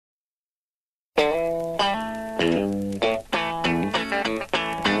Now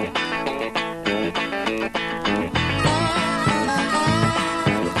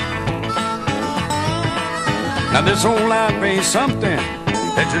this whole life ain't something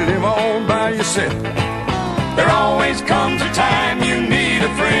that you live all by yourself. There always comes a time you need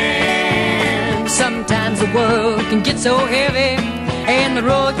a friend. Sometimes the world can get so heavy and the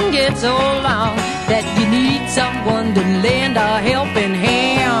road can get so long that you need someone to lend a helping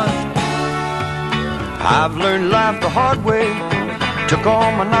hand. I've learned life the hard way, took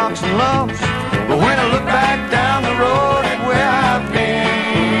all my knocks and lumps, but when I look back down the road at where I've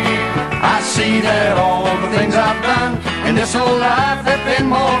been, I see that all the things I've done in this whole life have been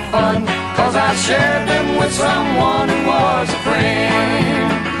more fun, 'cause I shared them with someone who was a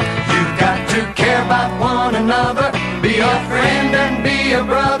friend. You've got to care about one another, be a friend and be a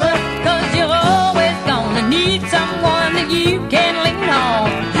brother, 'cause you're always gonna need someone that you can lean on.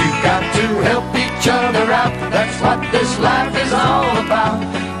 you've got to help each other out, that's what this life is all about,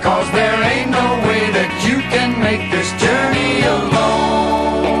 'cause there ain't no way that you can make this journey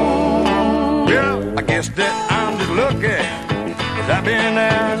alone. Well, I guess that I'm just lucky, 'cause I've been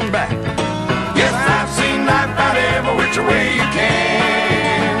there and back. Yes, I've seen life out every which way you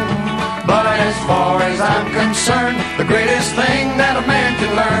can, but as far as I'm concerned, the greatest thing that a man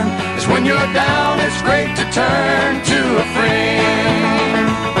can learn is when you're down, it's great to turn to a friend.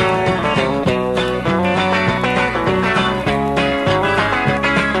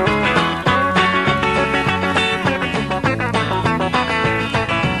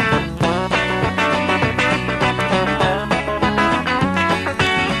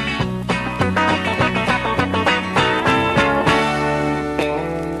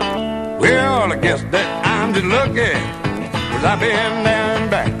 Well, I guess that I'm just lucky, 'cause I've been there and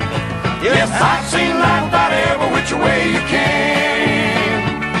back. Yes, I've seen life about every which way you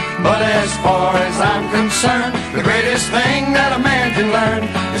can, but as far as I'm concerned, the greatest thing that a man can learn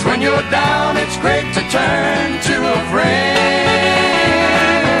is when you're down, it's great to turn to a friend.